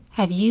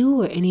Have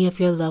you or any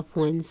of your loved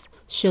ones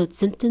showed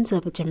symptoms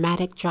of a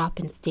dramatic drop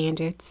in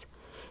standards?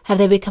 Have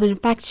they become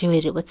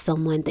infatuated with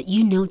someone that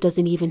you know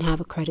doesn't even have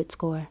a credit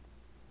score?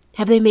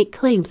 Have they made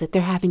claims that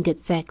they're having good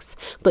sex,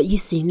 but you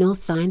see no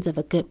signs of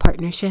a good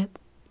partnership?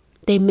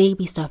 They may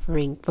be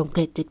suffering from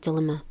good dick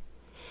dilemma.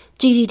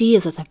 GDD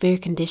is a severe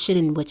condition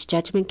in which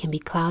judgment can be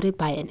clouded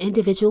by an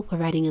individual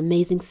providing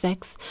amazing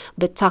sex,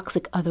 but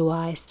toxic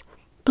otherwise.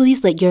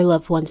 Please let your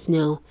loved ones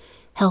know.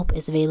 Help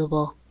is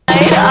available.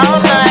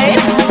 All night,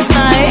 all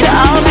night,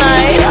 all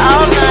night,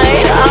 all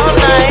night, all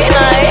night,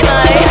 night,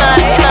 night,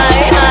 night,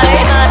 night,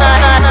 night,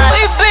 night, night.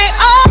 We be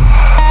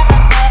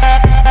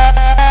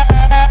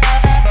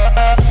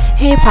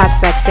Hey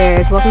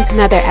Podsexers, welcome to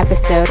another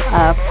episode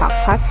of Talk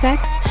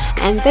Podsex.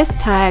 And this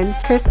time,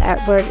 Chris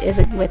Edward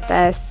isn't with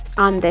us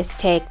on this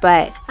take,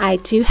 but I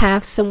do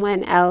have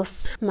someone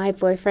else. My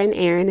boyfriend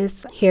Aaron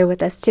is here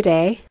with us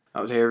today.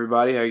 Hey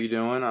everybody, how you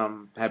doing?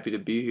 I'm happy to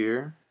be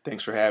here.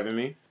 Thanks for having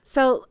me.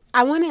 So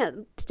I want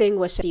to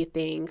distinguish a few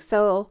things.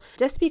 So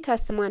just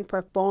because someone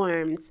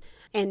performs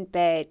in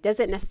bed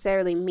doesn't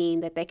necessarily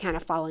mean that they kind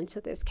of fall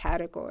into this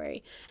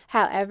category.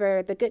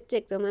 However, the good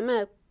dick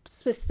dilemma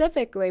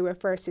specifically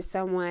refers to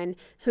someone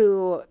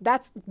who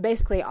that's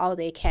basically all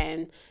they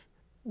can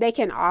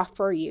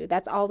offer you.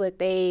 That's all that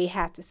they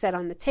have to set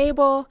on the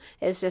table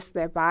is just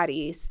their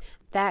bodies.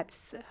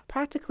 That's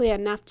practically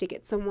enough to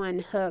get someone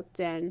hooked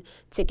and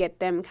to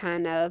get them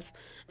kind of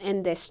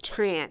in this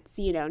trance,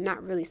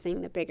 not really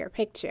seeing the bigger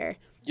picture.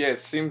 Yeah, it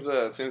seems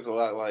a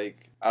lot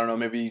like, I don't know,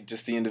 maybe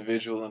just the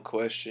individual in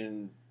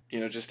question,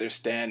 just their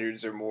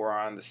standards are more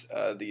on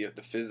the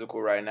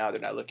physical right now. They're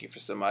not looking for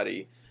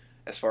somebody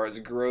as far as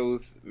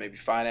growth, maybe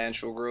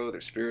financial growth or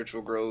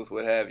spiritual growth,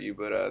 what have you,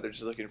 but they're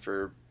just looking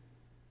for,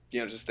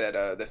 just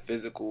that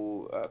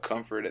physical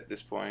comfort at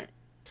this point.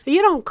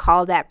 You don't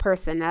call that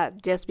person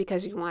up just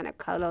because you want to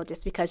cuddle,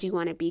 just because you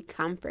want to be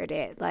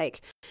comforted. Like,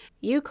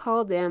 you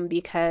call them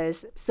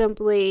because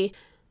simply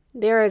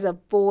there is a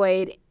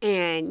void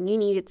and you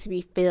need it to be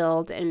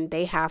filled and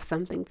they have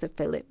something to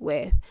fill it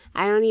with.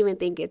 I don't even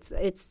think it's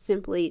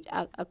simply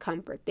a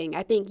comfort thing.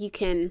 I think you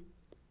can,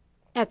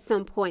 at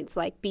some points,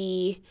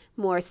 be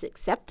more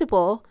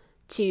susceptible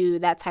to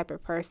that type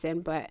of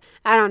person. But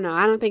I don't know.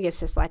 I don't think it's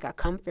just like a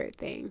comfort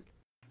thing.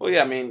 Well,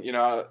 yeah, I mean,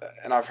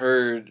 and I've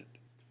heard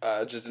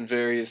just in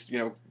various,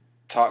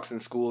 talks in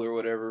school or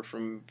whatever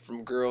from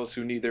girls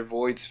who need their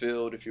voids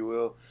filled, if you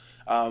will,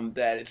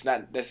 that it's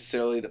not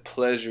necessarily the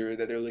pleasure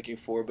that they're looking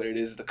for, but it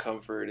is the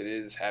comfort. It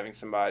is having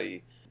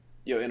somebody,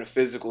 in a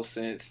physical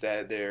sense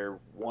that they're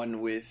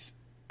one with,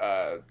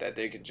 that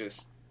they can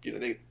just,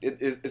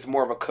 it's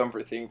more of a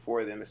comfort thing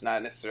for them. It's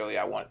not necessarily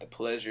I want the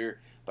pleasure,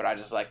 but I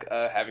just like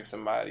having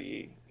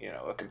somebody,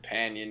 a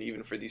companion,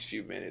 even for these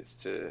few minutes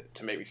to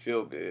make me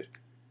feel good.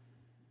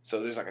 So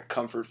there's like a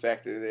comfort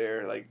factor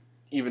there, like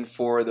even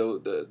for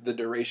the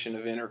duration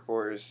of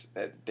intercourse,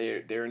 that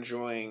they're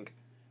enjoying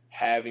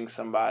having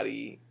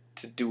somebody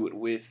to do it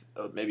with,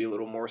 maybe a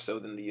little more so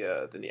than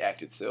the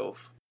act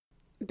itself.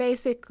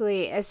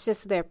 Basically, it's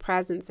just their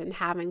presence and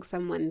having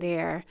someone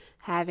there,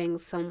 having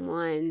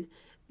someone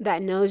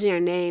that knows your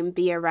name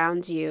be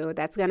around you,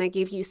 that's going to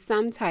give you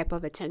some type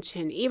of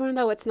attention, even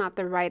though it's not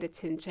the right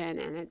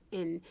attention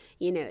and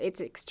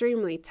it's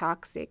extremely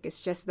toxic.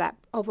 It's just that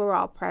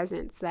overall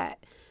presence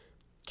that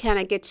kind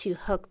of gets you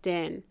hooked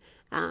in.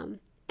 And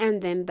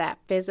then that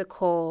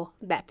physical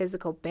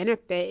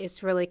benefit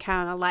is really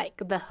kind of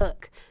like the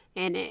hook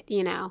in it,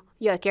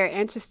 you're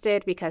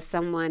interested because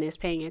someone is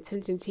paying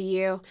attention to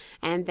you.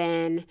 And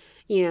then,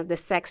 the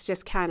sex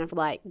just kind of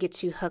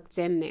gets you hooked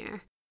in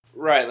there.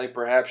 Right, like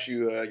perhaps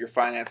your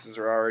finances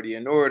are already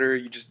in order.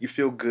 You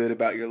feel good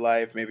about your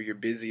life. Maybe you're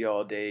busy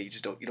all day. You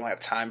don't have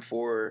time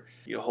for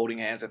holding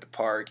hands at the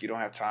park. You don't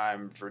have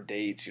time for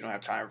dates. You don't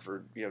have time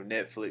for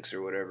Netflix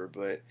or whatever.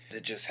 But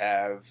to just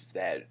have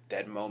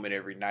that moment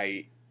every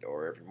night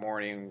or every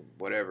morning,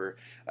 whatever,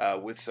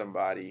 with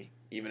somebody,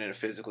 even in a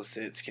physical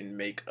sense, can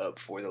make up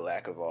for the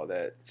lack of all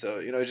that. So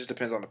it just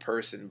depends on the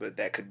person, but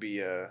that could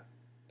be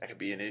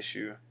an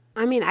issue.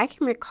 I mean, I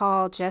can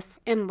recall just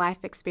in life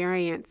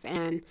experience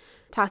and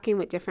talking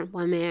with different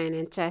women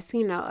and just,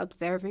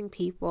 observing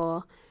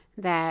people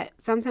that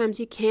sometimes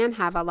you can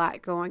have a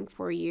lot going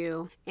for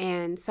you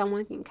and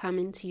someone can come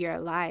into your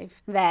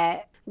life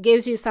that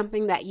gives you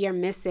something that you're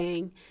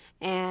missing.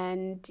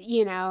 And,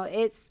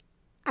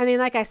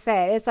 like I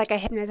said, it's like a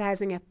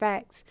hypnotizing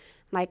effect,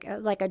 like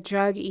a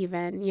drug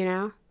even,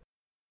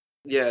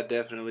 Yeah,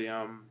 definitely.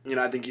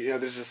 I think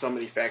there's just so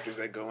many factors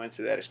that go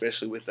into that,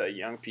 especially with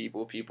young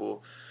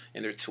people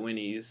in their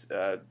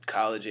 20s,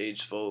 college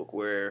age folk,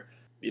 where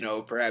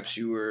perhaps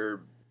you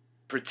were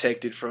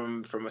protected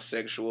from a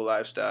sexual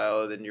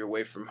lifestyle, then you're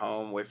away from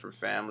home, away from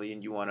family,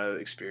 and you want to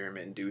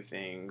experiment and do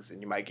things,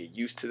 and you might get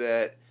used to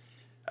that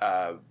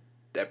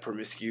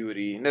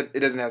promiscuity. And it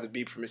doesn't have to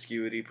be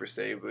promiscuity per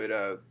se, but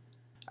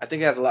I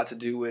think it has a lot to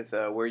do with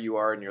where you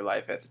are in your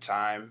life at the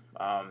time.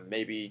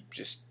 Maybe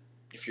just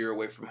if you're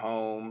away from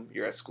home,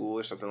 you're at school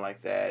or something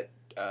like that,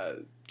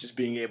 just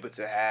being able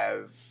to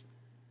have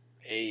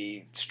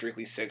a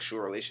strictly sexual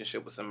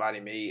relationship with somebody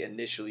may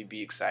initially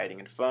be exciting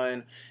and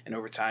fun, and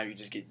over time you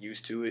just get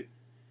used to it.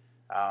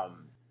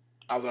 Um,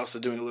 I was also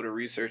doing a little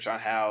research on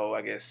how,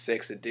 I guess,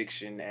 sex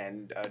addiction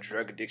and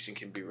drug addiction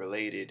can be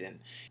related, and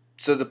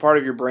so the part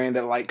of your brain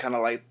that kind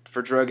of like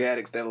for drug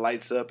addicts that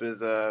lights up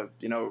is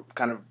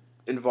kind of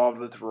involved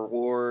with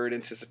reward,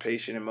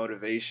 anticipation, and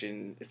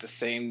motivation. It's the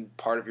same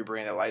part of your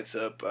brain that lights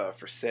up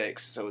for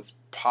sex. So it's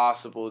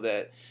possible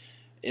that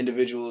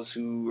individuals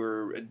who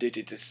are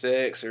addicted to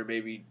sex or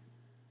maybe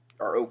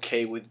are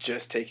okay with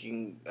just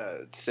taking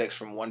sex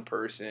from one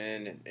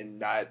person and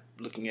not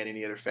looking at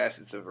any other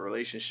facets of a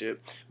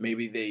relationship,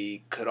 maybe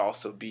they could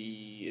also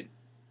be,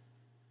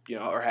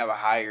 or have a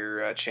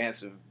higher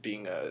chance of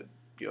being a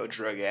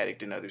drug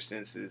addict in other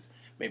senses.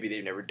 Maybe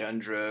they've never done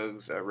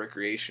drugs,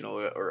 recreational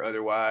or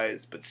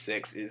otherwise, but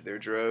sex is their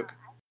drug.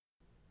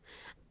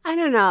 I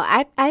don't know.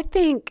 I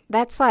think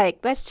that's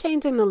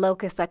changing the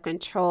locus of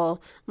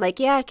control. Like,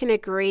 yeah, I can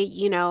agree.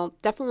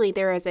 Definitely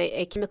there is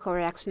a chemical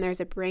reaction.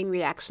 There's a brain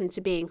reaction to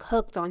being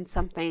hooked on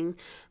something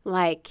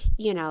like,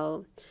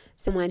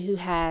 someone who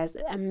has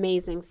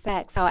amazing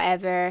sex.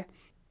 However,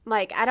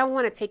 like, I don't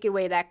want to take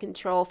away that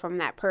control from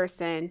that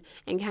person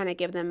and kind of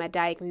give them a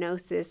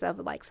diagnosis of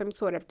like some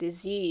sort of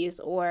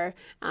disease or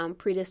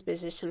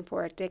predisposition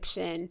for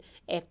addiction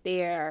if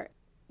they're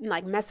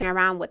like messing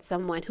around with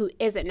someone who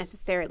isn't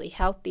necessarily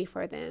healthy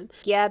for them.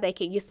 Yeah, they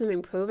could use some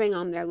improving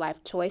on their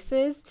life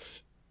choices,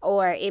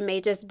 or it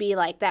may just be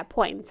like that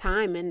point in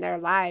time in their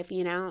life.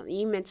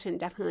 You mentioned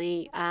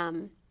definitely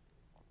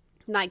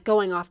like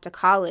going off to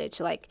college.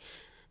 Like,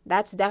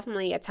 that's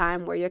definitely a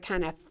time where you're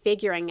kind of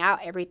figuring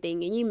out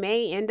everything, and you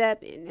may end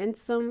up in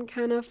some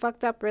kind of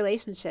fucked up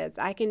relationships.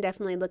 I can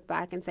definitely look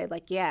back and say,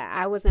 like, yeah,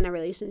 I was in a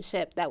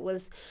relationship that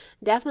was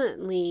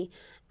definitely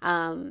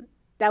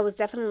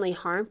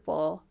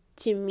harmful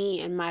to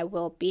me and my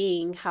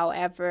well-being.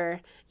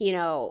 However,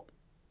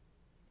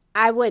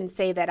 I wouldn't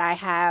say that I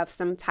have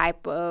some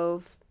type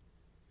of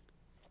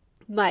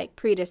like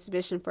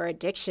predisposition for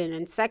addiction,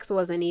 and sex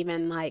wasn't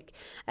even like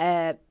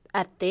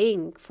a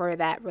thing for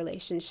that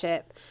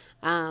relationship.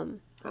 All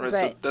right,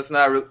 so But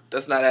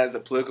that's not as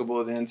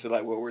applicable then to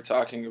like what we're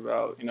talking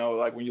about.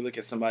 Like when you look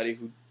at somebody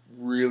who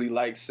really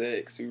likes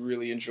sex, who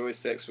really enjoys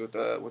sex with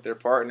their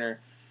partner.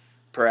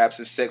 Perhaps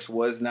if sex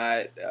was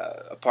not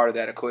a part of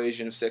that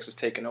equation, if sex was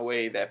taken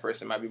away, that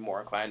person might be more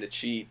inclined to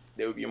cheat.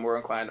 They would be more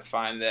inclined to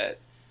find that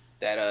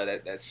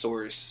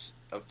source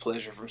of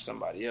pleasure from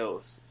somebody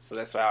else. So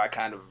that's why I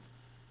kind of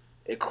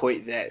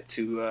equate that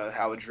to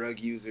how a drug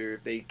user,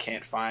 if they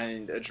can't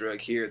find a drug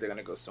here, they're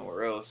gonna go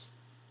somewhere else.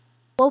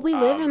 well, we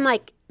live in Um,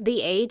 like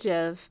the age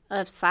of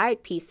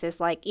side pieces.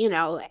 Like,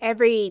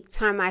 every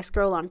time I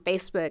scroll on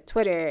Facebook,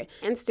 Twitter,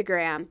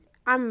 Instagram,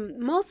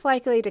 I'm most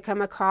likely to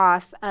come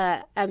across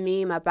a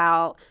meme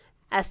about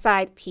a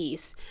side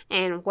piece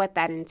and what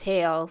that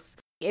entails.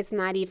 It's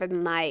not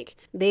even like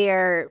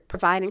they're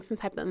providing some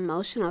type of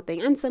emotional thing.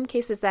 In some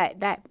cases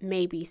that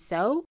may be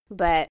so,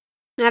 but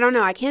I don't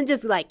know. I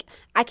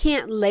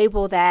can't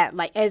label that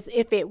like as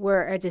if it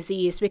were a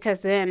disease,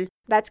 because then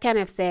that's kind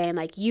of saying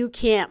like you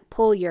can't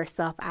pull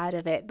yourself out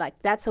of it. Like,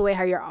 that's the way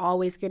how you're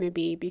always going to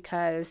be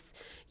because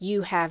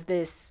you have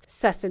this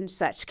such and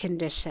such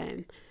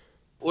condition.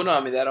 well, no,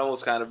 I mean that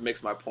almost kind of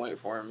makes my point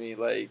for me.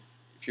 Like,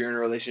 if you're in a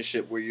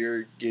relationship where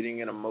you're getting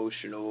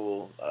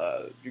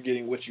you're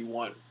getting what you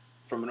want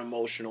from an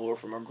emotional or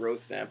from a growth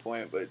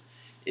standpoint, but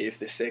if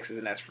the sex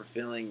isn't as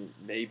fulfilling,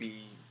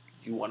 maybe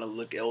you want to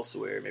look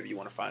elsewhere. Maybe you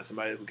want to find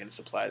somebody who can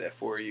supply that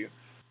for you.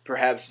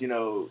 Perhaps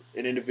an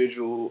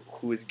individual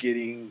who is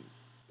getting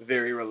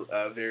very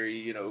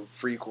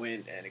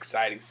frequent and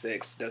exciting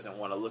sex doesn't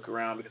want to look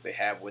around because they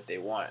have what they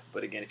want.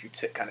 But again, if you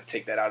kind of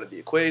take that out of the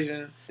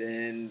equation,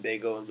 then they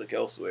go and look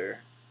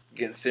elsewhere.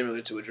 Again,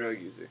 similar to a drug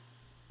user.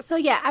 So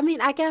yeah, I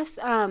mean, I guess,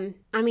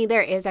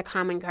 there is a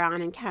common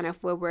ground in kind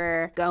of where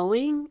we're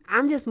going.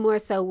 I'm just more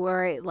so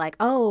worried, like,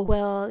 oh,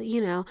 well,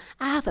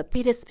 I have a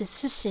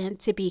predisposition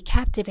to be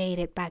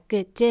captivated by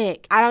good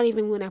dick. I don't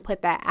even want to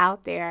put that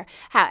out there.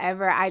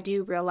 However, I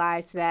do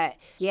realize that,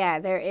 yeah,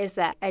 there is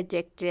that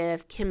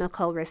addictive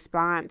chemical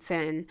response,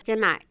 and you're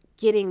not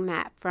getting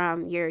that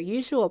from your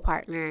usual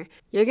partner.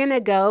 You're going to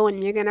go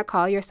and you're going to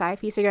call your side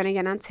piece. You're going to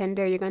get on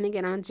Tinder. You're going to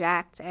get on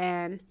Jack'd,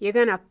 and you're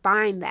going to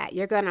find that.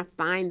 You're going to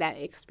find that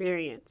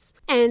experience.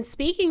 And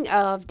speaking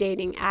of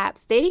dating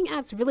apps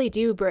really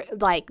do,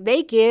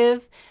 they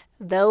give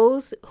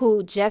those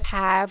who just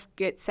have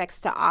good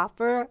sex to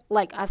offer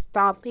like a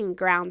stomping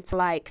ground to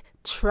like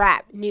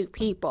trap new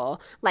people.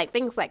 Like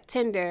things like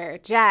Tinder,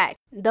 Jack,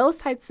 those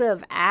types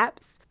of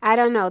apps. I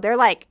don't know. They're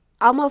like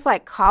almost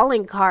like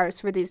calling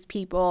cards for these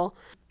people.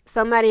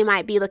 Somebody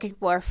might be looking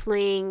for a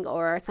fling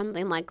or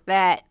something like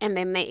that, and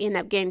then they end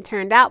up getting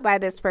turned out by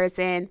this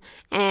person,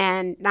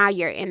 and now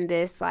you're in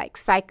this like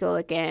cycle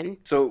again.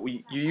 So you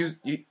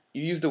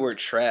use the word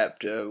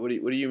trapped. What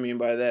do you mean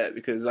by that?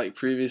 Because like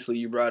previously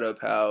you brought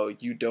up how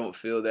you don't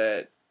feel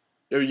that,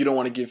 or you don't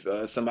want to give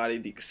somebody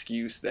the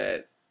excuse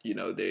that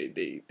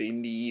they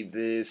need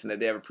this and that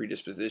they have a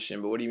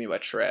predisposition. But what do you mean by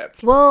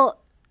trapped? Well,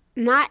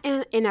 Not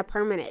in a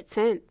permanent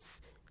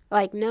sense.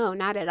 Like, no,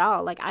 not at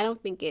all. Like, I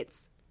don't think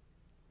it's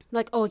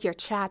like, oh, you're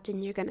trapped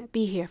and you're going to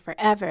be here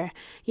forever.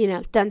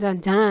 Dun, dun,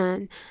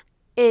 dun.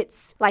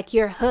 It's like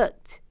you're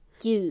hooked.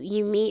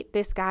 You meet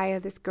this guy or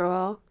this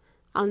girl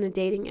on the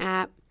dating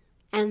app,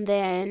 and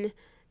then,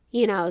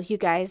 you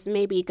guys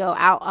maybe go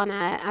out on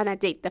a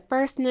date the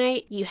first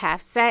night, you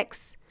have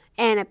sex,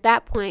 and at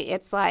that point,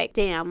 it's like,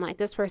 damn, like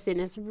this person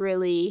is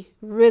really,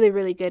 really,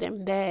 really good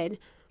in bed.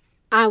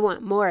 I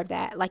want more of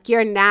that. Like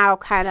you're now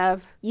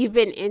you've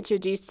been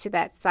introduced to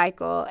that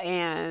cycle,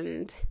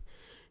 and,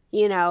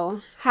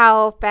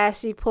 how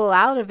fast you pull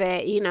out of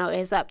it,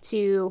 is up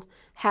to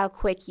how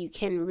quick you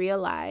can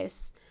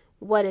realize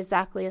what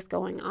exactly is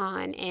going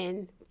on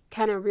and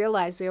kind of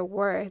realize your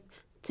worth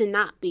to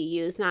not be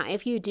used. Now,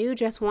 if you do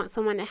just want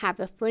someone to have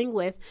a fling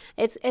with,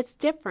 it's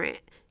different.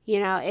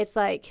 It's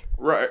like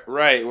right.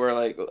 Where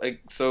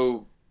like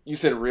so you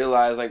said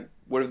realize, like,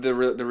 what if the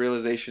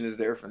realization is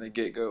there from the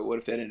get go? What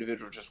if that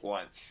individual just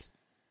wants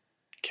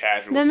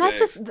casual then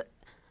sex?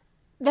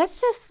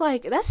 That's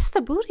just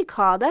a booty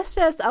call. That's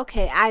just,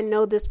 okay, I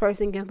know this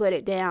person can put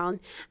it down.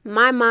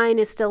 My mind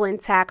is still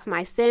intact.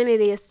 My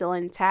sanity is still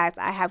intact.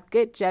 I have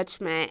good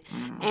judgment.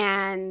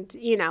 And,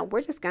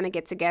 we're just going to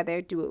get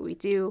together, do what we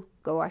do,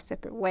 go our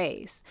separate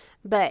ways.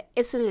 But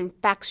it's an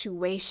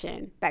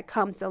infatuation that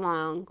comes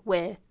along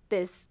with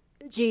this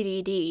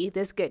GDD,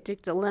 this good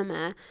dick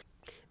dilemma.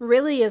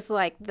 Really is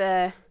like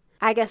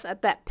I guess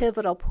at that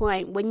pivotal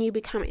point when you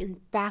become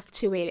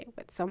infatuated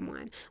with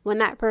someone, when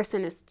that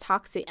person is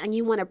toxic and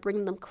you want to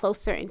bring them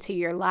closer into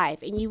your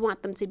life and you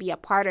want them to be a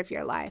part of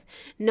your life,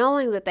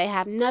 knowing that they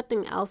have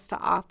nothing else to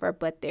offer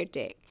but their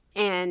dick.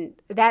 And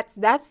that's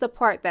the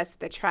part that's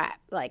the trap.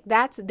 Like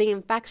that's the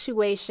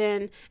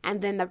infatuation,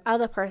 and then the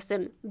other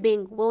person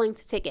being willing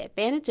to take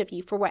advantage of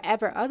you for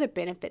whatever other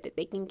benefit that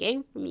they can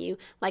gain from you.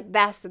 Like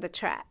that's the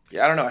trap.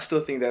 Yeah, I don't know. I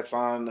still think that's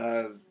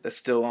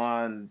still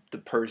on the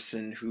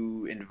person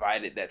who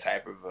invited that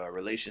type of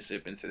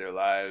relationship into their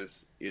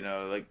lives.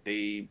 Like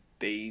they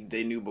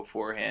knew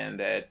beforehand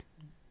that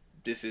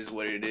this is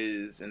what it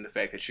is, and the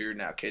fact that you're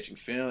now catching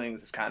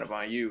feelings is kind of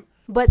on you.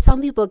 But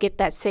some people get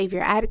that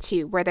savior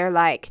attitude where they're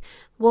like,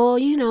 well,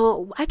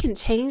 I can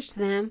change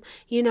them.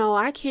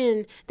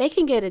 They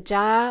can get a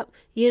job.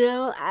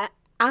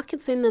 I can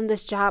send them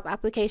this job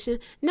application,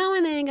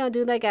 knowing they ain't going to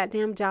do that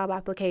goddamn job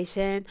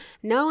application,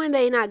 knowing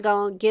they not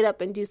going to get up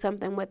and do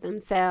something with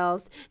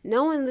themselves,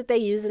 knowing that they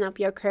using up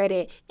your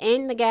credit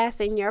and the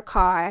gas in your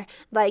car.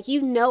 Like,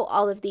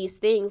 all of these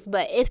things,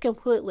 but it's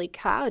completely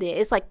clouded.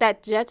 It's like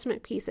that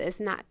judgment piece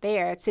is not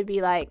there to be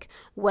like,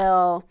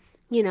 well,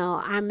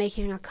 I'm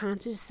making a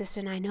conscious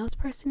decision. I know this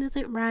person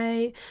isn't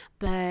right,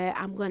 but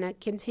I'm going to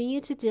continue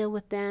to deal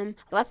with them.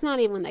 That's not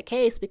even the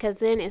case, because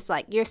then it's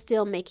like you're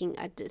still making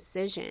a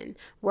decision.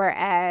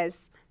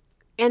 Whereas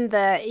in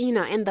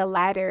the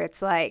latter,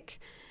 it's like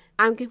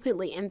I'm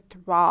completely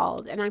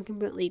enthralled and I'm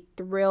completely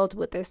thrilled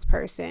with this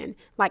person.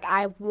 Like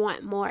I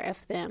want more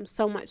of them,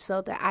 so much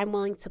so that I'm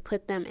willing to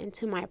put them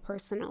into my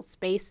personal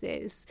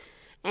spaces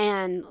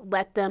and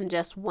let them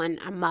just run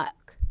amok.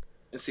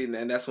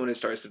 And that's when it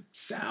starts to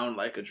sound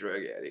like a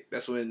drug addict.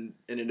 That's when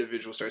an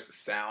individual starts to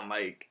sound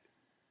like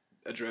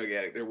a drug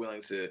addict. They're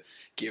willing to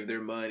give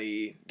their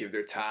money, give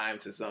their time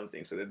to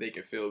something so that they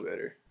can feel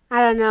better.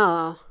 I don't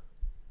know.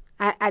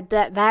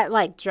 That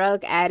like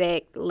drug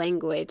addict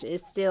language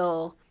is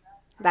still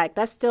like,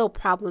 that's still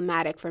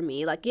problematic for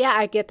me. Like, yeah,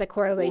 I get the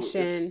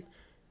correlation.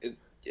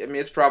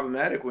 It's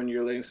problematic when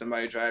you're letting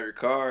somebody drive your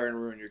car and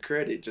ruin your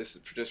credit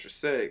just for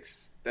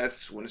sex.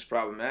 That's when it's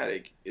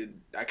problematic.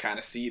 I kind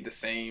of see the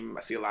same.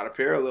 I see a lot of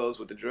parallels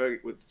with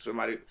with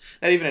somebody,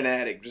 not even an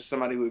addict, just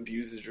somebody who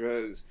abuses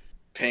drugs,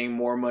 paying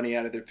more money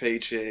out of their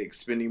paycheck,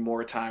 spending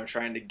more time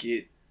trying to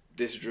get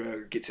this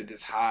drug, get to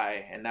this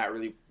high, and not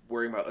really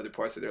worrying about other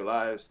parts of their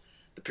lives.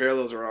 The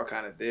parallels are all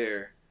kind of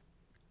there.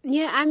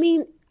 Yeah, I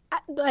mean,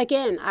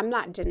 again, I'm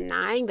not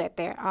denying that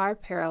there are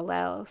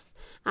parallels.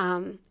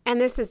 And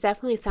this is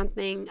definitely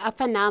a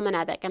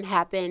phenomena that can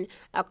happen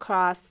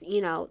across,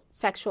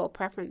 sexual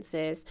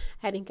preferences.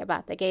 I think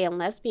about the gay and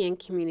lesbian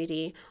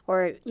community,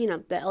 or,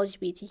 the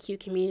LGBTQ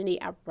community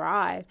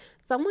abroad.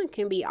 Someone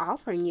can be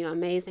offering you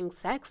amazing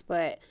sex,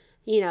 but,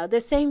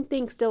 the same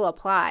thing still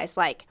applies.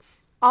 Like,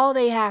 all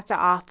they have to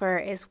offer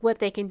is what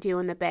they can do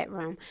in the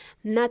bedroom.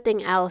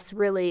 Nothing else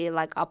really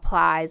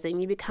applies,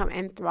 and you become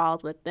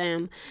enthralled with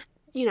them.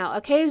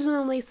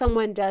 Occasionally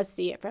someone does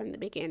see it from the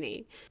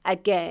beginning.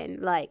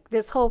 Again,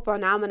 this whole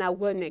phenomena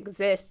wouldn't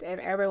exist if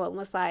everyone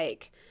was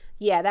like,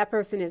 yeah, that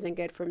person isn't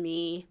good for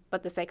me,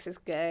 but the sex is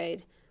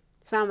good.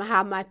 So I'm going to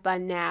have my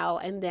fun now,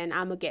 and then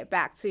I'm going to get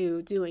back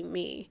to doing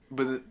me.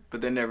 But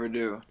they never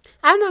do.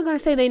 I'm not going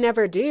to say they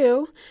never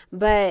do,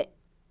 but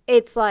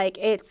it's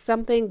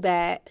something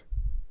that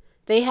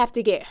they have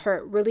to get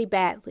hurt really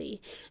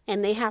badly,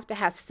 and they have to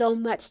have so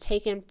much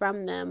taken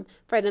from them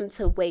for them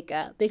to wake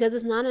up, because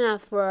it's not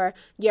enough for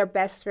your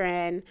best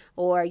friend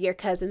or your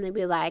cousin to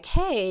be like,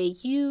 hey,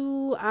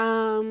 you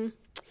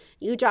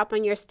you drop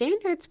on your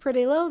standards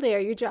pretty low there.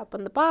 You drop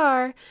on the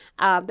bar.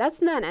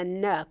 That's not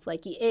enough.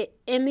 Like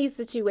in these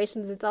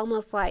situations, it's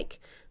almost like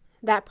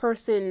that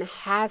person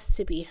has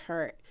to be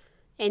hurt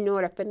in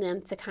order for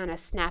them to kind of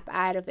snap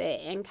out of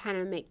it and kind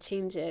of make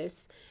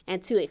changes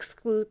and to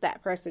exclude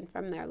that person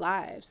from their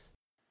lives.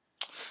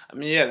 I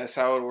mean, yeah, that's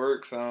how it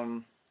works.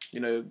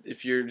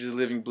 If you're just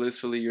living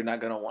blissfully, you're not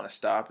gonna want to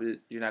stop it.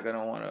 You're not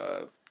gonna want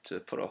to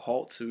put a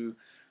halt to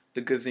the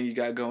good thing you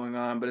got going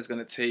on. But it's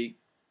gonna take,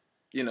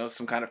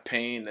 some kind of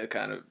pain to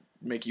kind of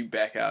make you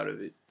back out of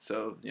it.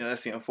 So,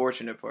 that's the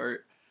unfortunate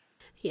part.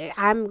 Yeah,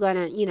 I'm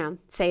gonna,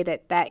 say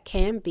that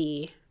can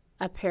be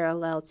a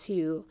parallel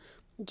to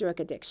drug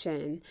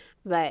addiction,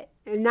 but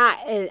not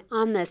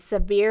on the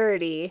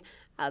severity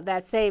of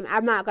that same.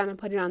 I'm not gonna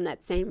put it on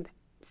that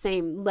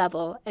same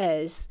level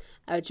as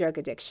a drug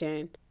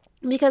addiction,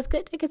 because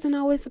good dick isn't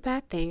always a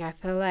bad thing. I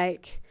feel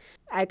like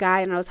a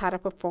guy knows how to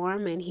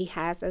perform and he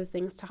has other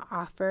things to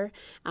offer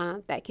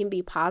that can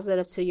be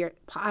positive to your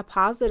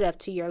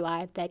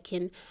life, that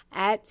can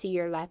add to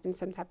your life in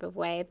some type of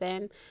way.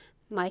 Then,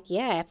 like,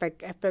 yeah,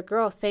 if a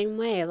girl, same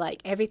way,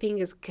 like everything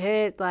is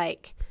good,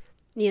 like,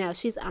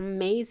 she's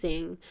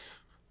amazing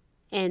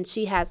and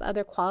she has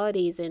other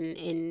qualities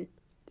and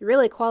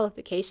really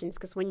qualifications,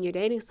 because when you're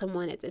dating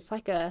someone, it's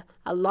like a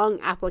long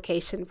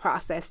application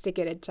process to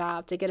get a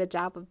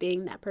job of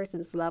being that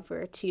person's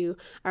lover, to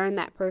earn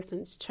that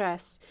person's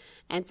trust,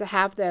 and to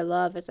have their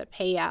love as a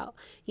payout.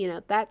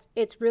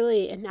 It's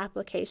really an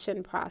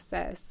application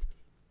process.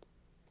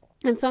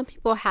 And some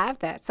people have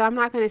that. So I'm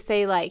not going to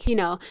say, like,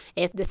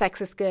 if the sex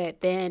is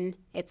good, then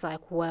it's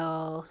like,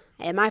 well,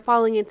 am I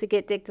falling into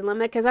get dick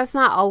dilemma? Because that's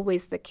not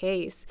always the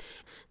case.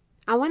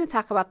 I want to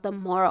talk about the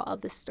moral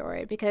of the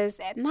story, because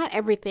not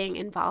everything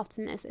involved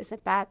in this is a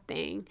bad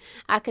thing.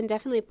 I can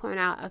definitely point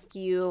out a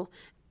few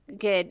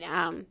good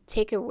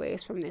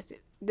takeaways from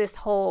this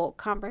whole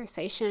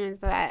conversation, is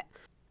that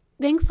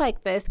things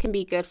like this can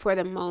be good for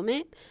the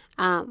moment,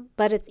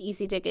 but it's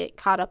easy to get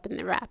caught up in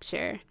the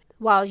rapture.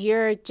 While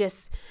you're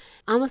just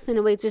almost in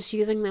a way just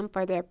using them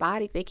for their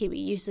body, they can be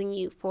using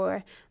you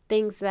for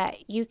things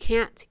that you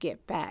can't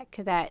get back,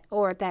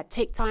 that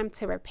take time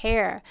to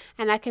repair,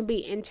 and that can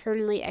be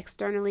internally,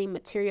 externally,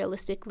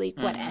 materialistically,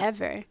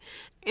 whatever.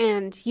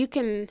 And you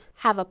can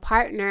have a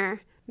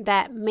partner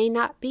that may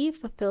not be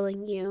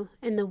fulfilling you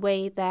in the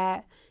way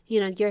that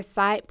your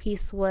side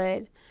piece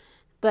would.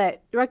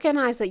 But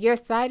recognize that your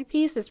side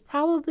piece is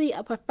probably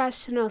a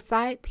professional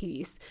side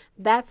piece.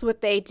 That's what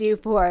they do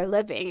for a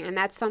living, and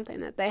that's something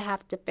that they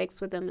have to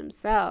fix within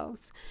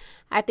themselves.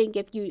 I think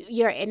if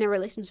you're in a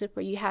relationship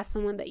where you have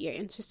someone that you're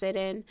interested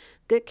in,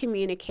 good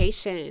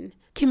communication,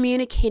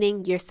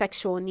 communicating your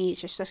sexual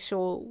needs, your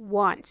sexual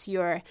wants,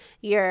 your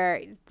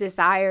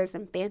desires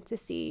and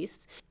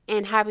fantasies,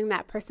 and having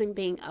that person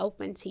being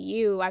open to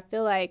you, I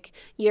feel like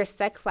your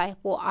sex life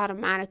will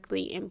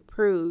automatically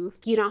improve.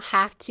 You don't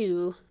have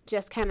to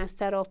just kind of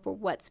settle for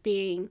what's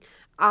being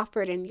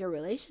offered in your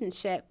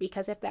relationship,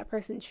 because if that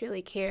person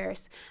truly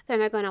cares, then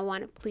they're going to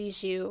want to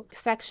please you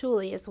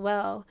sexually as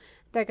well.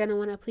 They're going to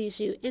want to please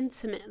you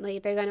intimately.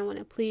 They're going to want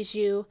to please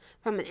you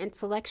from an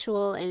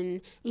intellectual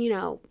and,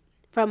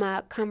 from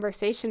a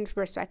conversation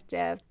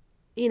perspective.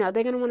 They're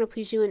going to want to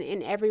please you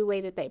in every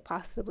way that they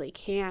possibly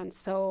can.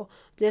 So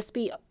just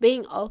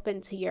being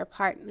open to your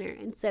partner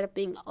instead of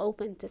being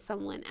open to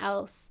someone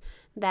else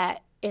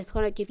that is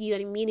going to give you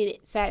an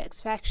immediate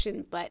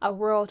satisfaction, but a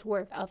world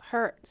worth of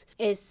hurt,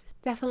 is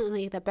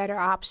definitely the better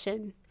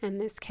option in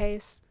this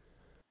case.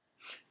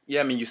 Yeah,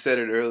 I mean, you said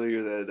it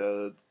earlier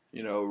that,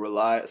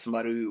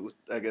 somebody with,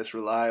 I guess,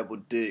 reliable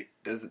dick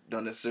doesn't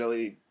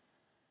necessarily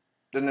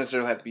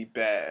have to be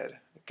bad.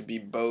 It could be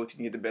both. You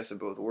can get the best of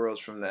both worlds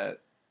from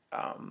that.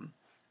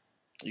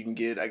 You can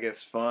get, I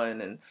guess,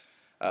 fun and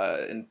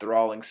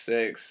enthralling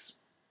sex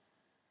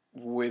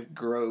with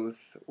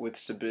growth, with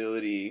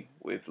stability,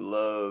 with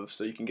love.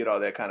 So you can get all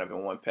that kind of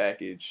in one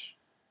package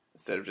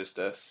instead of just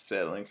us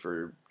settling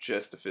for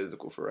just the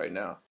physical for right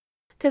now.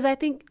 Because I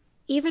think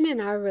even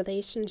in our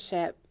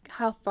relationship,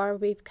 how far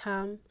we've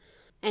come,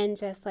 and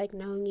just like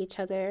knowing each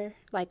other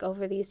like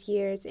over these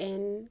years,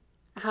 and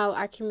how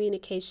our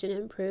communication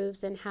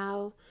improves, and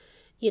how,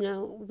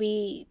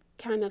 we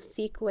kind of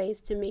seek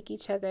ways to make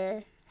each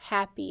other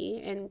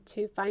happy and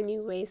to find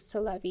new ways to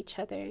love each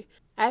other.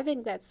 I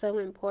think that's so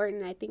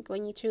important. I think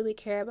when you truly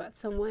care about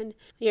someone,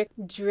 you're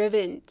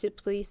driven to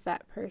please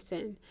that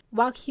person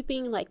while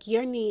keeping like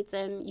your needs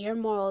and your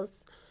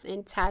morals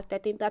intact. I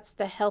think that's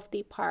the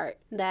healthy part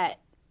that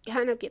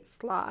kind of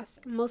gets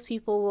lost. Most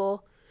people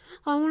will,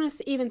 I want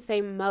to even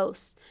say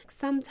most,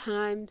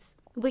 sometimes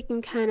we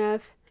can kind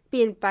of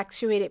be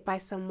infatuated by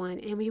someone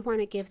and we want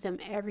to give them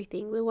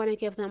everything. We want to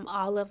give them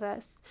all of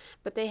us,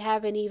 but they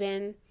haven't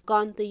even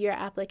gone through your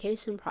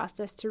application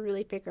process to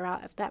really figure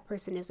out if that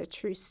person is a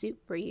true suit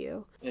for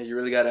you. Yeah, you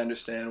really got to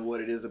understand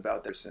what it is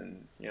about that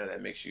person,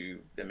 that makes you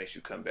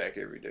come back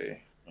every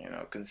day.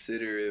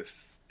 Consider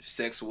if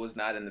sex was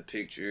not in the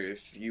picture,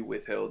 if you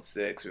withheld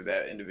sex or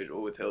that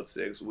individual withheld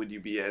sex, would you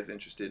be as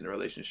interested in a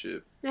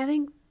relationship? I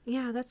think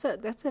Yeah, that's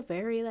a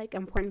very like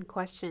important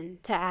question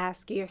to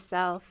ask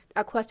yourself.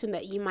 A question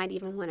that you might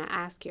even want to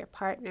ask your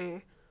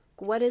partner.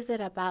 What is it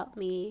about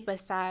me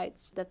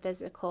besides the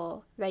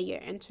physical that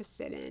you're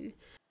interested in?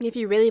 If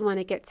you really want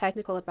to get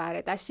technical about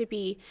it, that should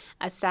be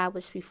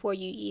established before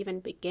you even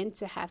begin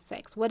to have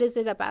sex. What is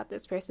it about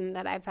this person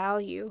that I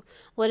value?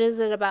 What is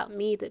it about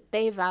me that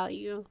they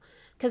value?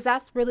 Because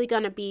that's really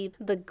going to be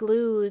the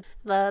glue,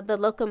 the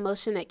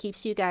locomotion that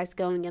keeps you guys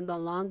going in the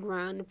long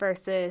run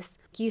versus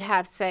you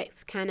have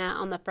sex kind of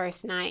on the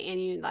first night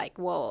and you're like,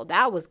 whoa,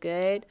 that was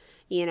good.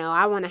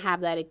 I want to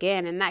have that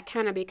again. And that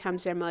kind of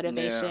becomes your Yeah,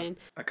 motivation.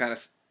 I kind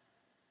of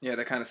yeah,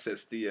 that kind of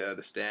sets the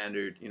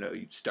standard.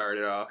 You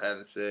started off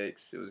having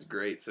sex, it was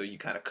great, so you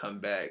kind of come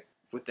back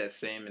with that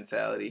same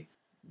mentality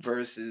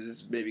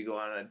versus maybe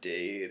going on a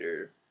date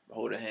or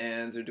holding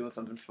hands or doing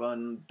something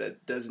fun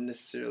that doesn't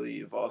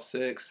necessarily involve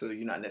sex. So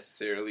you're not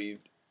necessarily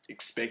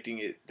expecting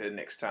it the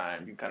next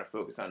time. You kind of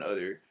focus on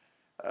other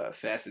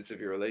facets of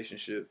your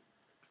relationship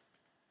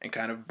and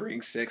kind of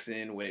bring sex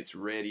in when it's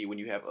ready. When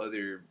you have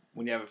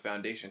a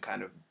foundation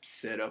kind of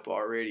set up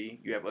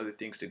already, you have other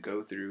things to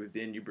go through.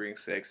 Then you bring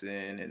sex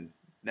in, and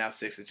now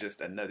sex is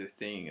just another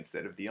thing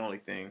instead of the only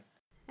thing.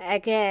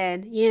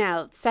 Again,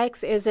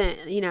 sex isn't,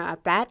 a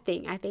bad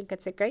thing. I think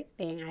it's a great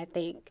thing. I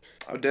think.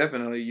 Oh,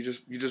 definitely. You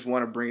just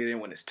want to bring it in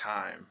when it's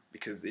time,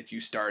 because if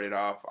you started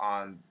off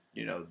on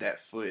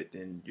that foot,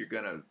 then you're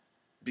gonna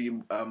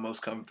be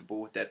most comfortable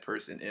with that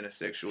person in a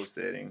sexual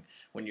setting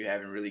when you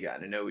haven't really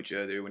gotten to know each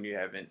other, when you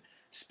haven't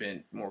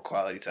spent more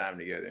quality time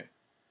together.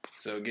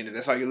 So again, if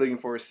that's all you're looking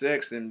for is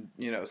sex, then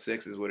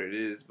sex is what it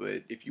is.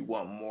 But if you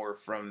want more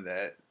from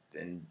that,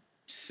 then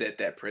set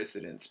that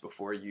precedence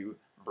before you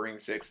bring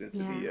sex into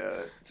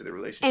Yeah. the And,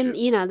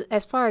 relationship.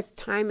 as far as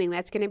timing,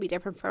 that's going to be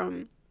different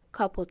from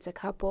couple to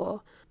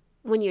couple.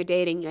 When you're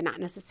dating, you're not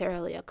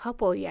necessarily a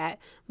couple yet,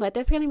 but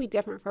that's going to be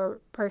different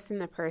for person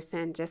to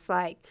person. Just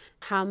like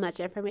how much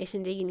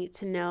information do you need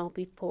to know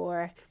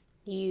before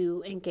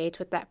you engage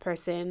with that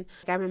person.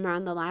 I remember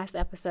on the last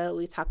episode,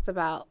 we talked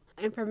about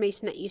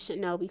information that you should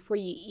know before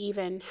you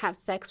even have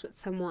sex with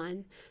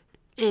someone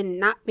and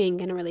not being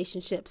in a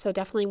relationship. So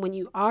definitely when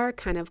you are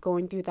kind of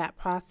going through that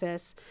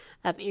process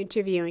of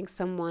interviewing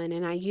someone,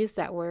 and I use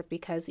that word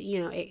because,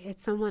 it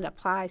somewhat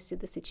applies to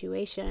the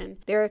situation.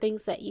 There are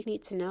things that you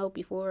need to know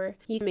before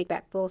you make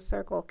that full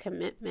circle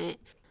commitment.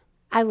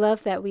 I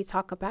love that we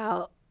talk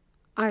about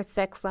our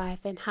sex life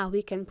and how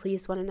we can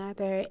please one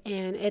another.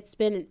 And it's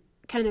been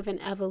kind of an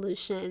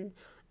evolution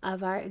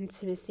of our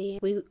intimacy.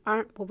 We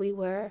aren't where we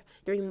were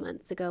 3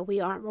 months ago. We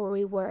aren't where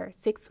we were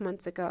 6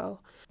 months ago.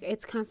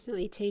 It's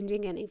constantly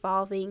changing and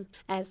evolving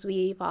as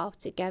we evolve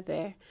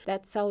together.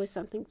 That's always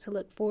something to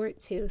look forward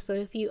to. So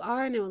if you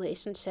are in a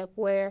relationship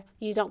where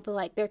you don't feel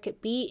like there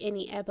could be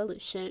any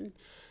evolution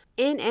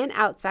in and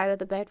outside of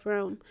the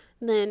bedroom,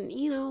 then,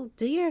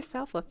 do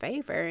yourself a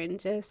favor and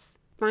just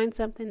find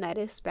something that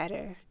is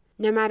better.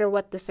 No matter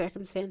what the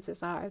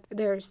circumstances are,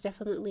 there's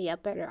definitely a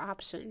better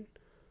option.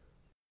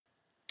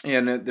 Yeah,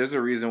 and there's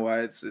a reason why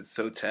it's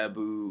so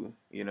taboo.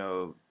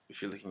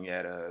 If you're looking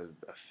at a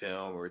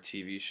film or a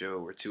TV show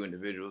where two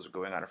individuals are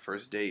going on a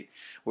first date,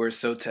 where it's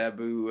so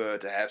taboo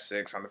to have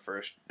sex on the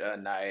first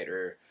night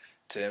or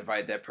to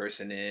invite that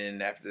person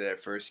in after that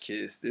first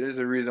kiss. There's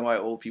a reason why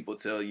old people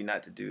tell you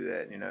not to do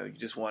that. You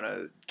just want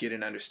to get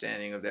an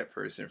understanding of that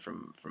person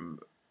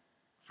from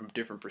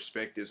different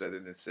perspectives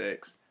other than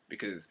sex,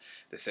 because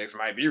the sex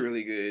might be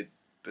really good,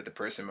 but the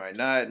person might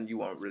not, and you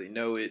won't really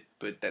know it.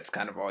 But that's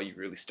kind of all you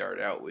really start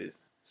out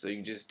with. So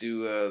you just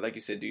do, like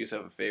you said, do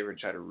yourself a favor and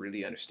try to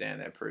really understand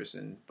that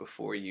person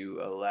before you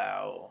uh,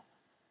 allow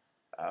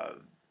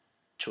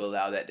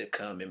that to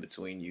come in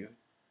between you,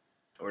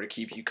 or to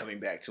keep you coming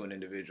back to an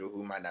individual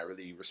who might not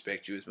really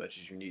respect you as much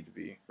as you need to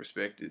be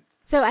respected.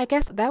 So I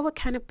guess that would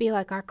kind of be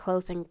like our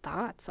closing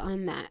thoughts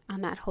on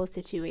that whole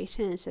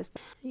situation. It's just,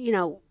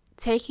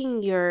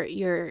 taking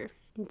your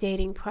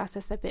dating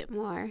process a bit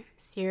more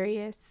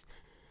serious,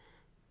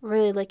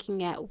 really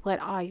looking at what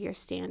are your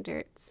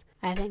standards.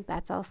 I think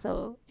that's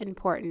also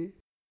important.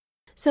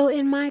 So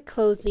in my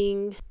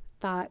closing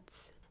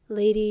thoughts,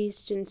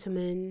 ladies,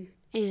 gentlemen,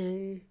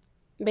 and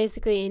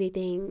basically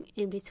anything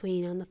in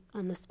between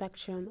on the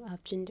spectrum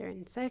of gender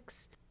and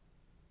sex,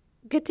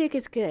 good dick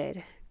is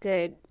good.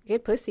 Good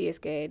pussy is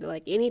good.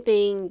 Like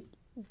anything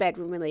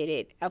bedroom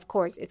related, of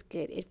course it's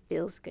good. It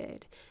feels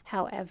good.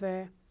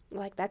 However,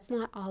 like that's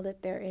not all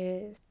that there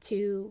is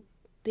to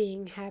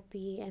being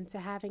happy and to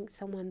having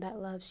someone that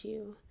loves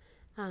you.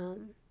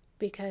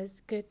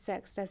 Because good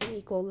sex doesn't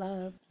equal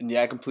love. And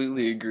yeah, I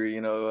completely agree.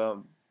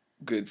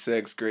 Good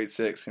sex, great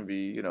sex can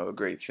be a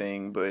great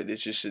thing, but it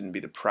just shouldn't be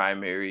the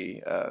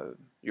primary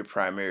your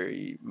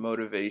primary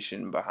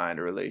motivation behind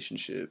a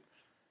relationship.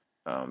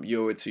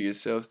 You owe it to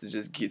yourself to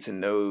just get to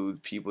know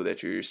people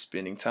that you're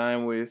spending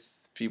time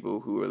with, people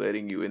who are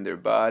letting you in their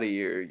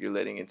body or you're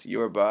letting into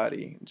your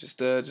body. Just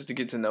to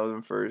get to know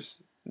them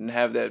first and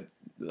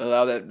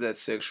allow that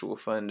sexual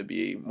fun to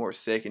be a more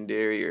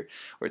secondary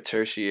or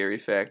tertiary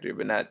factor,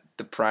 but not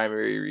the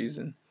primary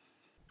reason.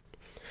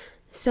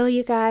 So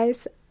you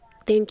guys,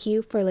 Thank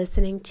you for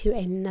listening to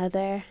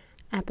another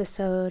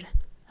episode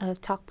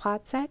of Talk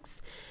Pod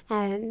Sex.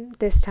 And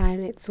this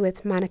time it's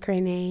with Monica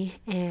Renee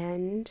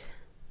and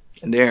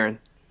Aaron.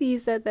 You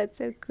said that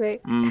so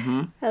quick.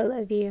 Mm-hmm. I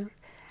love you.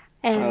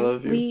 And I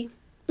love you.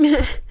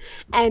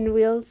 And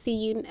we'll see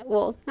you,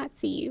 well, not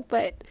see you,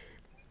 but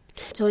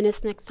join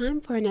us next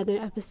time for another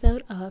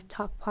episode of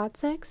Talk Pod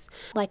Sex.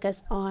 Like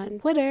us on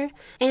Twitter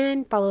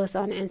and follow us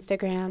on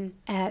Instagram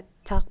at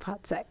Talk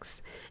Pod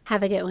Sex.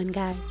 Have a good one,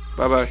 guys.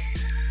 Bye-bye.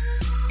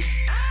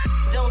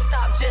 Don't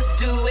stop, just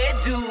do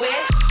it, do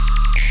it.